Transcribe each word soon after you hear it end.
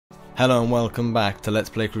Hello and welcome back to Let's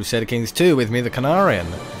Play Crusader Kings 2 with me, the Canarian.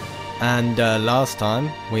 And last time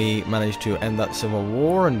we managed to end that civil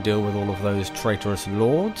war and deal with all of those traitorous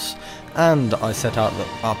lords. And I set out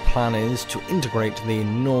that our plan is to integrate the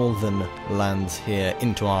northern lands here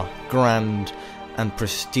into our grand and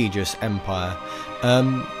prestigious empire.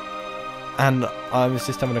 And I was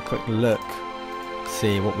just having a quick look,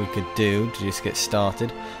 see what we could do to just get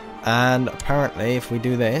started. And apparently if we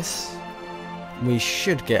do this, we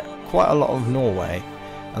should get quite a lot of Norway,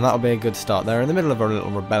 and that'll be a good start. They're in the middle of a little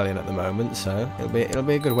rebellion at the moment, so it'll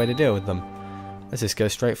be a good way to deal with them. Let's just go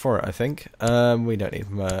straight for it, I think. We don't need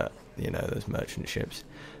those merchant ships.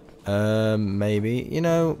 Maybe,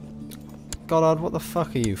 Goddard, what the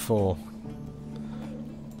fuck are you for?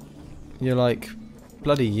 You're like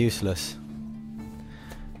bloody useless.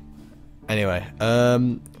 Anyway,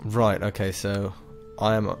 right, okay, so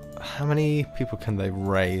I am. How many people can they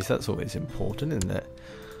raise? That's always important, isn't it?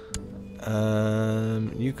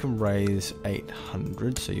 You can raise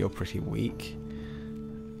 800, so you're pretty weak.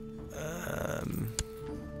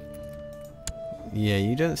 Yeah,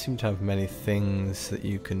 you don't seem to have many things that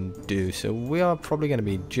you can do, so we are probably going to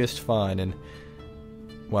be just fine in,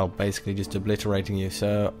 well, basically just obliterating you.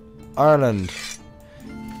 So, Ireland.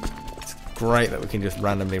 It's great that we can just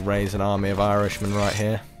randomly raise an army of Irishmen right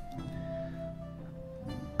here.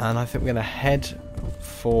 And I think we're going to head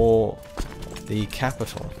for the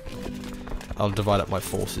capital. I'll divide up my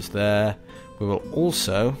forces there. We will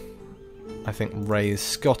also, I think, raise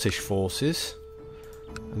Scottish forces.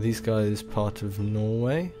 Are these guys part of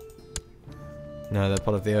Norway? No, they're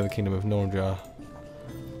part of the Overkingdom of Norway.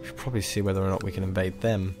 We should probably see whether or not we can invade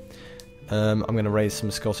them. I'm going to raise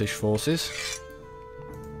some Scottish forces.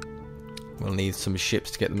 We'll need some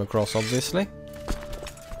ships to get them across, obviously.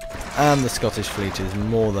 And the Scottish fleet is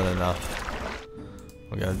more than enough.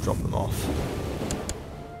 We're going to drop them off.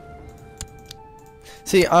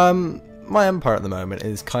 See, my empire at the moment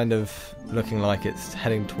is kind of looking like it's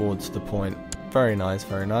heading towards the point. Very nice,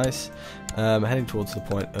 very nice. Heading towards the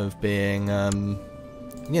point of being, I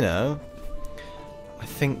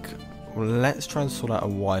think, well, let's try and sort out a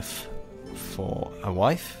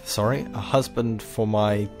husband for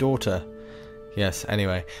my daughter. Yes,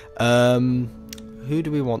 anyway. Who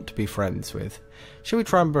do we want to be friends with? Should we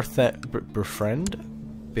try and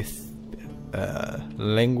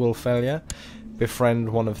lingual failure? Befriend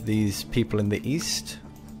one of these people in the east?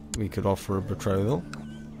 We could offer a betrothal.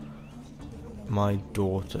 My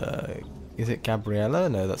daughter. Is it Gabriella?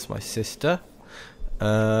 No, that's my sister.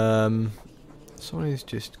 Someone who's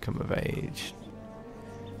just come of age.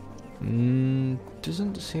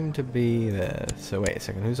 Doesn't seem to be there. So wait a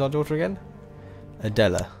second, who's our daughter again?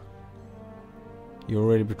 Adela. You're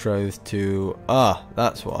already betrothed to... Ah,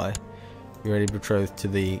 that's why. You're already betrothed to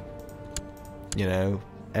the,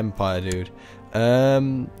 Empire dude.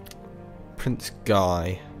 Prince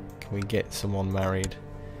Guy. Can we get someone married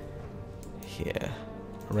here?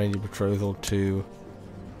 Arrange a betrothal to...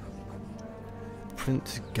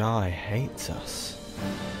 Prince Guy hates us.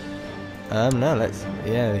 No, let's...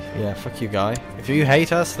 Yeah, fuck you, Guy. If you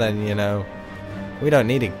hate us, then, we don't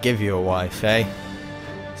need to give you a wife, eh?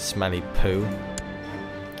 Smelly poo.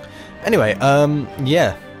 Anyway,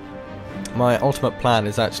 yeah. My ultimate plan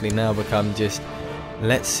has actually now become just,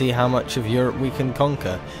 let's see how much of Europe we can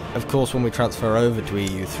conquer. Of course, when we transfer over to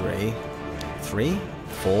EU 4,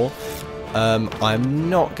 I'm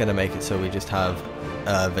not going to make it so we just have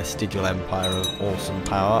a vestigial empire of awesome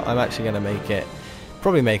power. I'm actually going to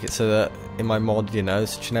probably make it so that in my mod,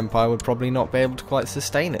 such an empire would probably not be able to quite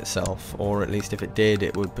sustain itself, or at least if it did,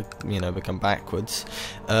 it would, become backwards.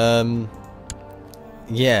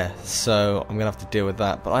 Yeah, so I'm gonna have to deal with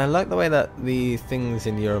that. But I like the way that the things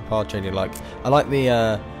in Europe are changing. Like, I like the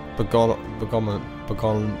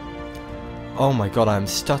oh my god, I'm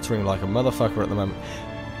stuttering like a motherfucker at the moment.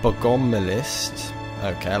 Bogomilists.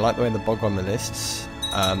 Okay, I like the way the Bogomilists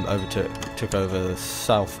took over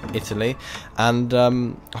South Italy, and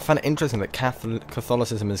I find it interesting that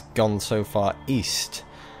Catholicism has gone so far east.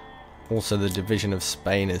 Also, the division of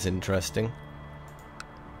Spain is interesting.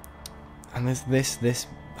 And this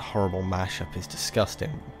horrible mashup is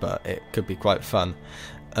disgusting, but it could be quite fun.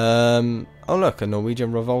 Oh look, a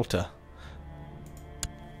Norwegian revolter.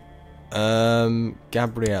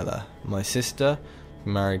 Gabriella, my sister,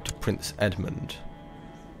 married to Prince Edmund,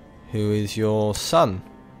 who is your son.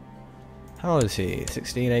 How old is he?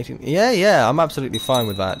 16, 18? Yeah, I'm absolutely fine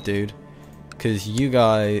with that, dude. Because you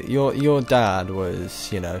guys, your dad was,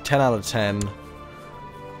 10 out of 10,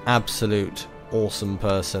 absolute awesome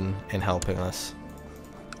person in helping us.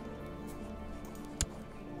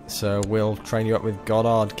 So we'll train you up with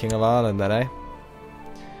Goddard, King of Ireland then, eh?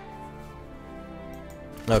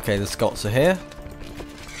 Okay, the Scots are here.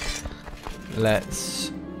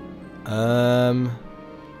 Let's... Oh,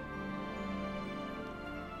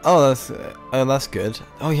 that's good.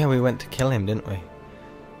 Oh yeah, we went to kill him, didn't we?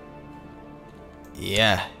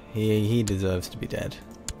 Yeah, he deserves to be dead.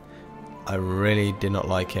 I really did not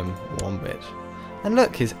like him one bit. And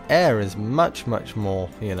look, his air is much, much more,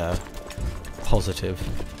 you know, positive.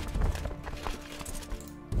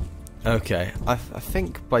 Okay, I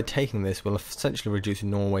think by taking this we'll essentially reduce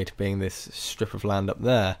Norway to being this strip of land up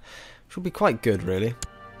there, which will be quite good, really.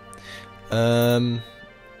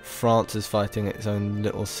 France is fighting its own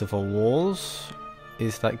little civil wars.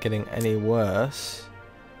 Is that getting any worse?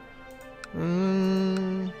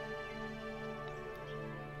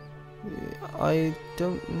 I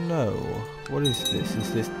don't know. What is this?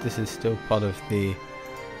 This is still part of the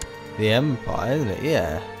Empire, isn't it?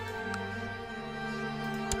 Yeah.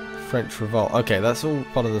 French Revolt. Okay, that's all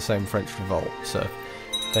part of the same French Revolt. So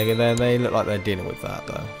they look like they're dealing with that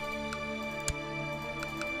though.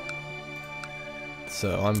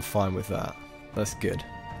 So I'm fine with that. That's good.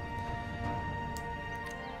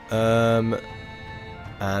 And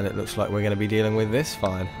it looks like we're going to be dealing with this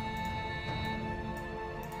fine.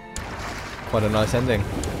 Quite a nice ending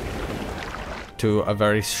to a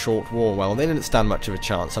very short war. Well, they didn't stand much of a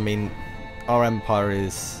chance. I mean, our empire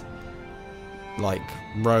is like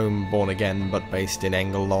Rome born again, but based in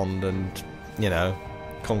Engelond and, you know,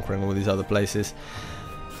 conquering all these other places.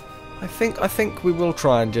 I think we will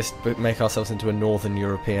try and just make ourselves into a northern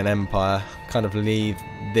European empire, kind of leave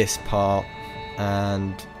this part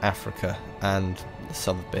and Africa and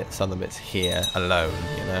some bits here alone,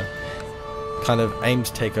 you know. Kind of aim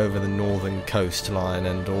to take over the northern coastline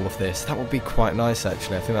and all of this. That would be quite nice,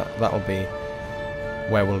 actually. I think that will be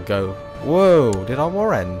where we'll go. Whoa! Did our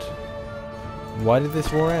war end? Why did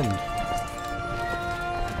this war end?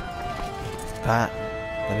 That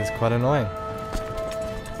is quite annoying.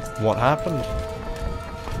 What happened?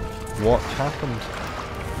 What happened?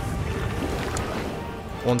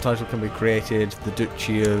 One title can be created. The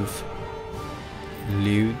Duchy of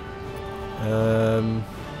Liu.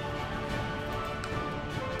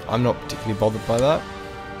 I'm not particularly bothered by that.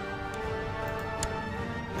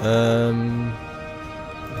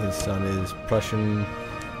 His son is Prussian,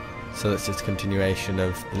 so that's just a continuation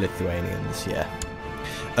of the Lithuanians, yeah.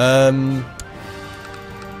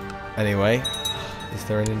 Anyway, is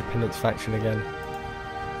there an independence faction again?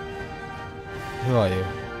 Who are you?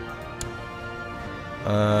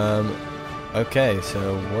 Okay,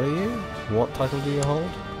 so what are you? What title do you hold?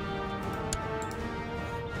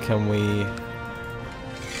 Can we...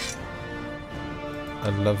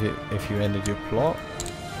 I'd love it if you ended your plot,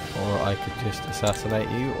 or I could just assassinate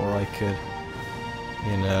you, or I could,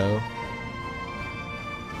 you know,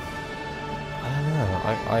 I don't know,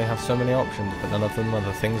 I have so many options, but none of them are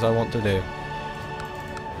the things I want to do.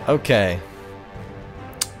 Okay,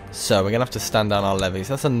 so we're going to have to stand down our levies.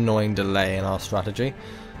 That's an annoying delay in our strategy.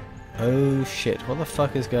 Oh shit, what the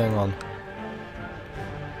fuck is going on?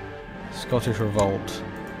 Scottish Revolt.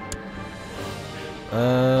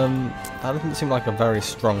 That doesn't seem like a very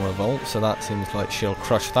strong revolt, so that seems like she'll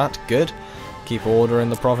crush that. Good. Keep order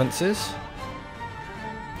in the provinces.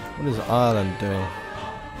 What is Ireland doing?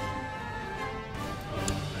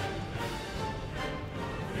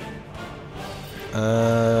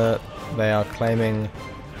 They are claiming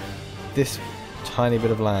this tiny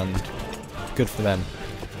bit of land. Good for them.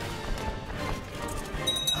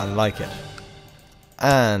 I like it.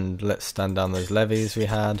 And let's stand down those levies we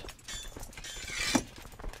had.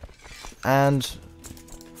 And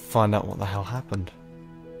find out what the hell happened.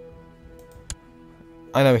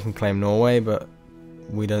 I know we can claim Norway, but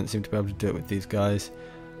we don't seem to be able to do it with these guys.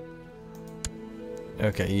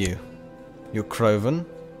 Okay, you. You're Crovan.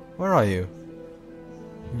 Where are you?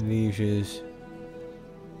 Lieges.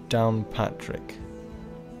 Downpatrick.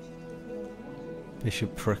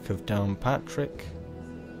 Bishopric of Downpatrick.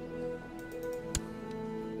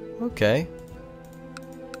 Okay.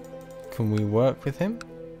 Can we work with him?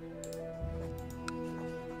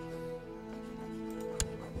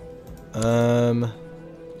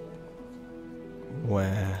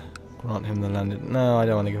 Where? Grant him the land. No, I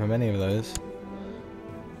don't want to give him any of those.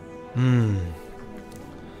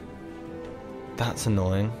 That's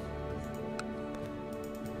annoying.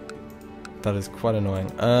 That is quite annoying.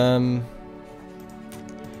 Can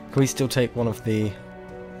we still take one of the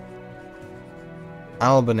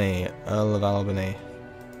Albany, Earl of Albany?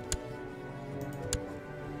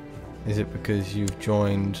 Is it because you've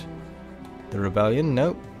joined the rebellion?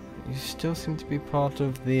 Nope. You still seem to be part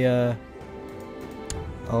of the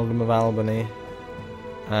Earldom of Albany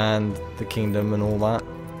and the kingdom and all that.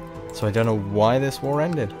 So I don't know why this war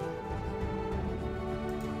ended.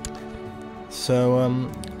 So,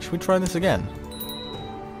 should we try this again?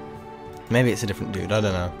 Maybe it's a different dude, I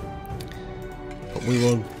don't know. But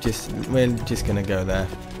we're just gonna go there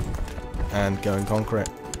and go and conquer it,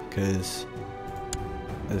 because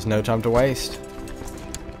there's no time to waste.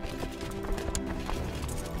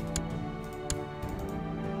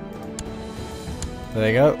 There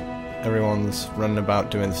you go. Everyone's running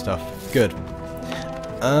about doing stuff. Good.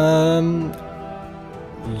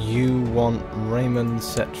 You want Raymond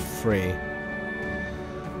set free.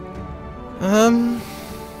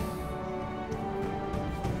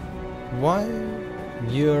 Why?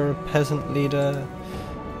 You're a peasant leader.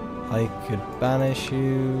 I could banish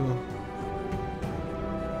you.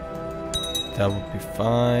 That would be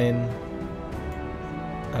fine.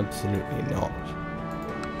 Absolutely not.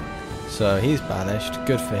 So he's banished.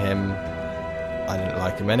 Good for him. I didn't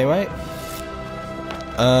like him anyway.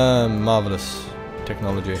 Marvelous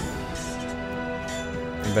technology.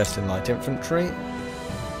 Invest in light infantry.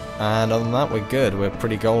 And other than that, we're good. We're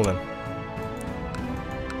pretty golden.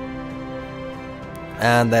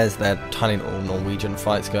 And there's their tiny little Norwegian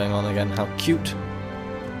fights going on again. How cute.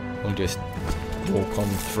 We'll just walk on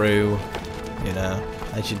through, you know,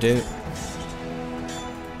 as you do.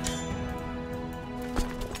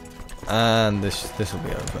 And this will be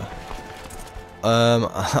over.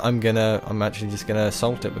 I'm actually just gonna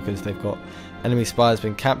assault it because they've got enemy spies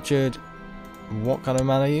been captured. What kind of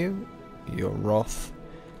man are you? You're Wrath.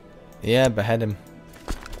 Yeah, behead him.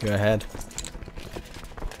 Go ahead.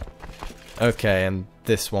 Okay, and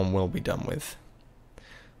this one will be done with.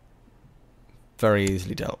 Very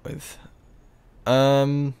easily dealt with.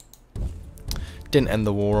 Didn't end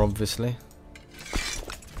the war, obviously.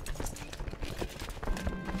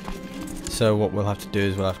 So what we'll have to do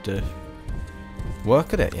is we'll have to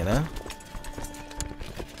work at it, you know?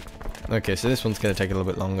 Okay, so this one's going to take a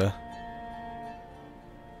little bit longer.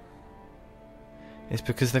 It's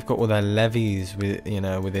because they've got all their levies,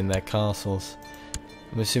 within their castles.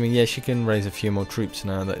 I'm assuming, yes, you can raise a few more troops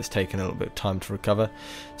now that it's taken a little bit of time to recover.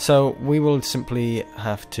 So we will simply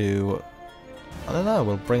have to, I don't know,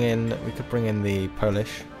 we could bring in the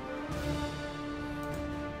Polish.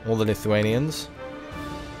 Or the Lithuanians.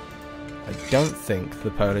 I don't think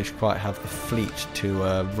the Polish quite have the fleet to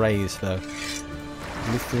raise, though.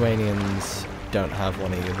 Lithuanians don't have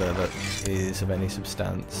one either that is of any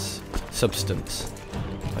substance.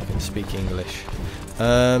 I can speak English.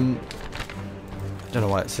 I don't know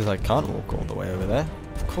why it says I can't walk all the way over there.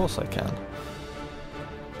 Of course I can.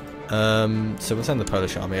 So we'll send the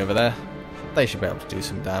Polish army over there. They should be able to do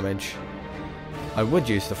some damage. I would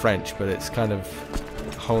use the French, but it's kind of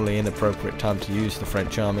wholly inappropriate time to use the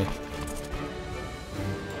French army.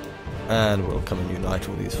 And we'll come and unite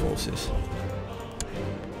all these forces.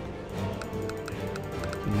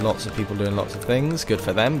 Lots of people doing lots of things. Good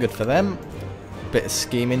for them, good for them. Bit of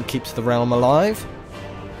scheming keeps the realm alive.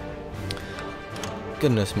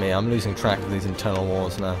 Goodness me, I'm losing track of these internal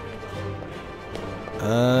wars now.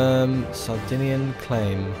 Sardinian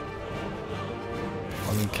claim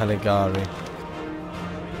on Caligari.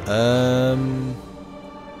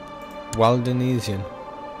 Waldonesian.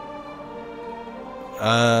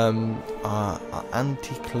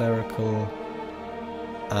 Anti-clerical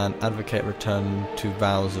and advocate return to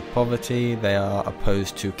vows of poverty. They are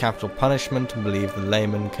opposed to capital punishment and believe the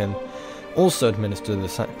layman can also administer the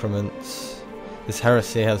sacraments. This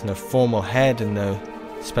heresy has no formal head and no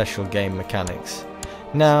special game mechanics.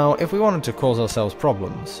 Now, if we wanted to cause ourselves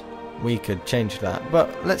problems, we could change that. But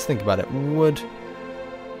let's think about it. Would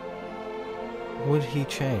he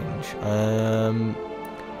change?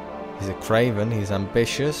 He's a craven, he's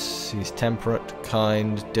ambitious, he's temperate,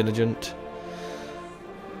 kind, diligent.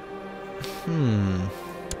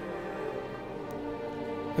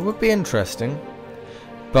 It would be interesting.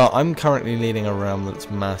 But I'm currently leading a realm that's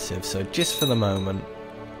massive, so just for the moment,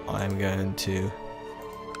 I'm going to,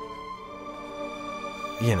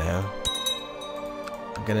 I'm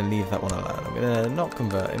going to leave that one alone. I'm going to not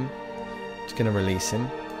convert him. Just going to release him.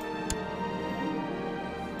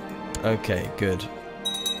 Okay, good.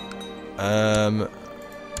 And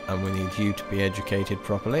we need you to be educated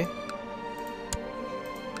properly.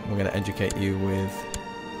 We're going to educate you with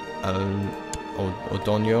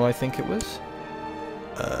Odonio, I think it was.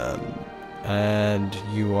 And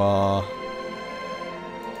you are...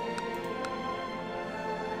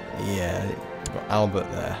 Yeah, we've got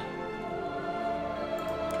Albert there.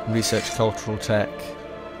 Research cultural tech.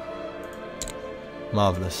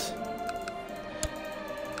 Marvellous.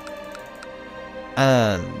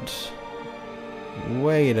 And...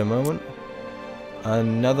 Wait a moment.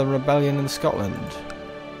 Another rebellion in Scotland.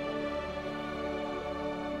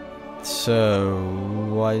 So,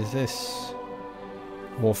 why is this?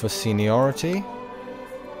 War for seniority?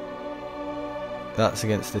 That's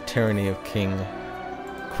against the tyranny of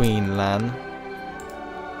Queen Lan.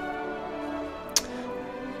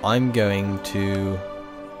 I'm going to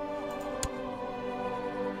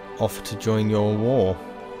offer to join your war.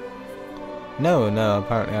 No,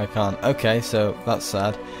 apparently I can't. Okay, so that's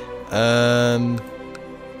sad. I'll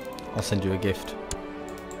send you a gift.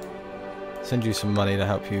 Send you some money to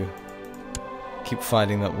help you keep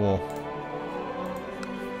fighting that war.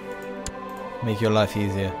 Make your life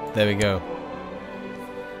easier. There we go.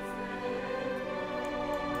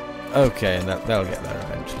 Okay, they'll get there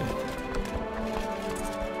eventually.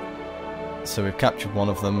 So we've captured one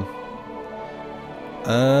of them.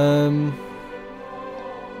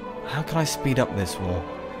 How can I speed up this war?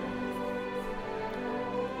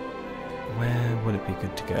 Where would it be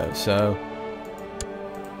good to go? So,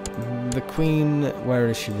 the Queen, where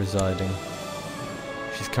is she residing?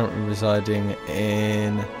 She's currently residing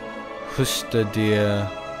in Crusader.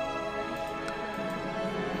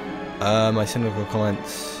 My cynical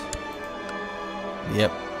comments.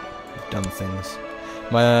 Yep, I've done things.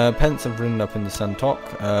 My pence have ridden up in the Santok,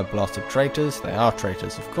 blasted traitors. They are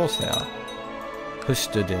traitors, of course they are.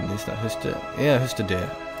 Hustadin, is that Hustad? Yeah, Hustadir.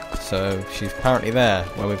 So she's apparently there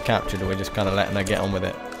where we've captured her. We're just kind of letting her get on with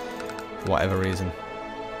it for whatever reason.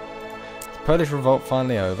 Is the Polish revolt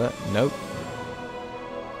finally over? Nope.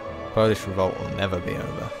 Polish revolt will never be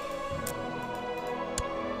over.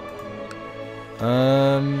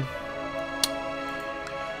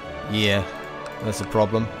 Yeah, that's a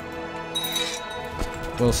problem.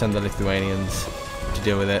 We'll send the Lithuanians to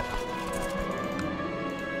deal with it.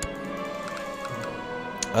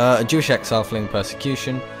 A Jewish exile fleeing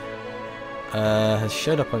persecution has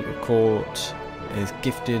showed up at your court, is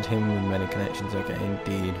gifted him with many connections. Okay,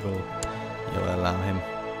 indeed, we'll allow him.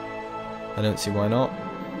 I don't see why not.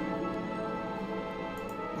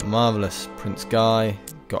 Marvellous. Prince Guy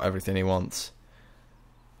got everything he wants.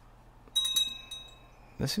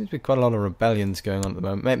 There seems to be quite a lot of rebellions going on at the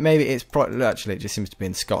moment. Maybe it's probably, actually it just seems to be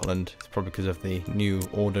in Scotland. It's probably because of the new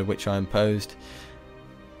order which I imposed.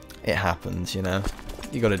 It happens, you know.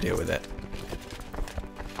 You got to deal with it.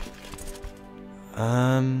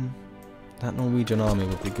 That Norwegian army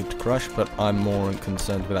would be good to crush, but I'm more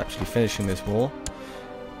concerned with actually finishing this war.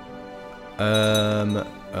 Lope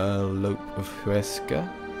of Huesca.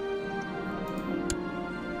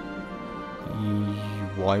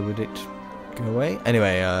 Why would it go away?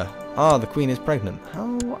 Anyway, the Queen is pregnant.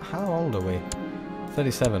 How old are we?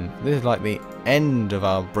 37. This is like the end of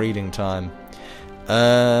our breeding time.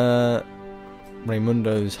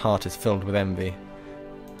 Raimundo's heart is filled with envy.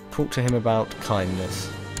 Talk to him about kindness.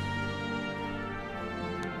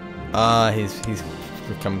 He's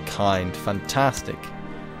become kind. Fantastic.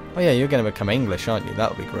 Oh yeah, you're going to become English, aren't you? That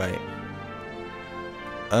would be great.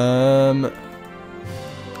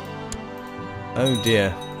 Oh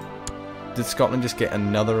dear. Did Scotland just get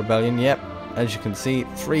another rebellion? Yep. As you can see,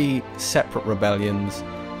 3 separate rebellions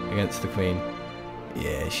against the Queen.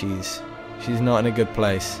 Yeah, she's not in a good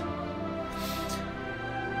place.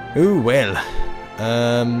 Ooh, well.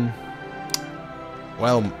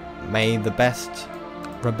 Well, may the best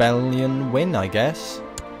rebellion win, I guess.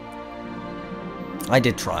 I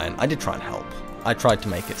did try and help. I tried to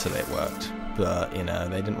make it so that it worked, but you know,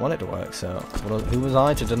 they didn't want it to work, so who was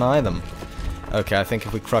I to deny them? Okay, I think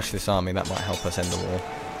if we crush this army, that might help us end the war.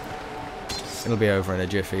 It'll be over in a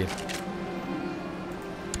jiffy.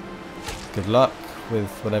 Good luck with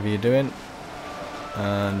whatever you're doing.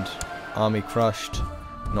 And army crushed.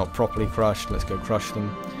 Not properly crushed. Let's go crush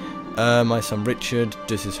them. My son Richard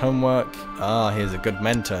does his homework. Here's a good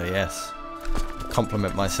mentor, yes.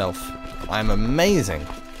 Compliment myself. I'm amazing.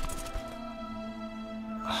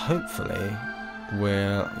 Hopefully,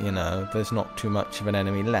 there's not too much of an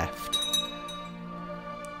enemy left.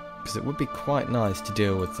 Because it would be quite nice to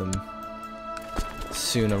deal with them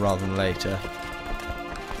sooner rather than later.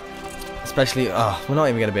 Especially, we're not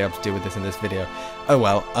even going to be able to deal with this in this video. Oh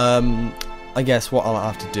well, I guess what I'll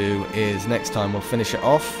have to do is next time we'll finish it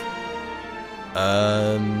off.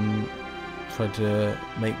 Try to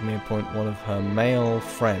make me appoint one of her male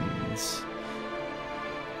friends.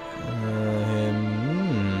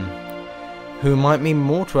 Who might mean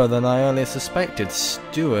more to her than I earlier suspected.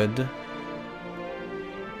 Steward.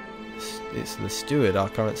 It's the steward. Our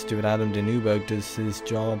current steward Adam de Newberg does his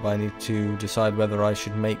job. I need to decide whether I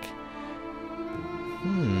should make...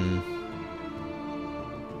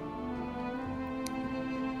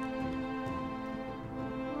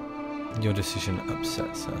 Your decision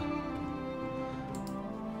upsets her.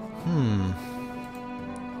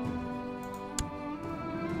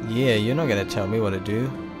 Yeah, you're not gonna tell me what to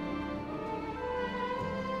do.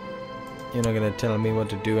 You're not gonna tell me what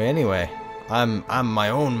to do anyway. I'm my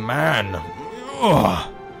own man.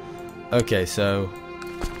 Ugh. Okay, so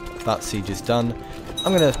that siege is done.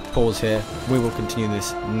 I'm gonna pause here. We will continue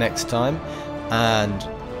this next time, and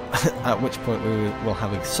at which point we will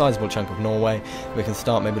have a sizable chunk of Norway. We can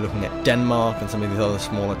start maybe looking at Denmark and some of these other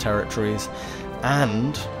smaller territories,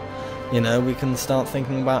 and you know, we can start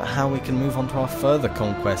thinking about how we can move on to our further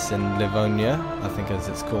conquests in Livonia, I think as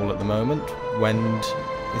it's called at the moment. What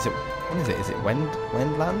is it? Is it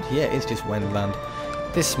Wendland? Yeah, it's just Wendland.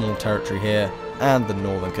 This small territory here, and the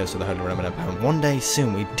northern coast of the Holy Roman Empire. And one day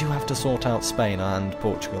soon we do have to sort out Spain and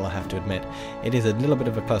Portugal, I have to admit. It is a little bit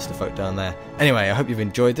of a clusterfuck down there. Anyway, I hope you've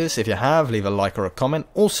enjoyed this. If you have, leave a like or a comment.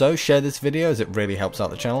 Also, share this video as it really helps out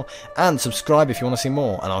the channel. And subscribe if you want to see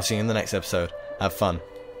more. And I'll see you in the next episode. Have fun.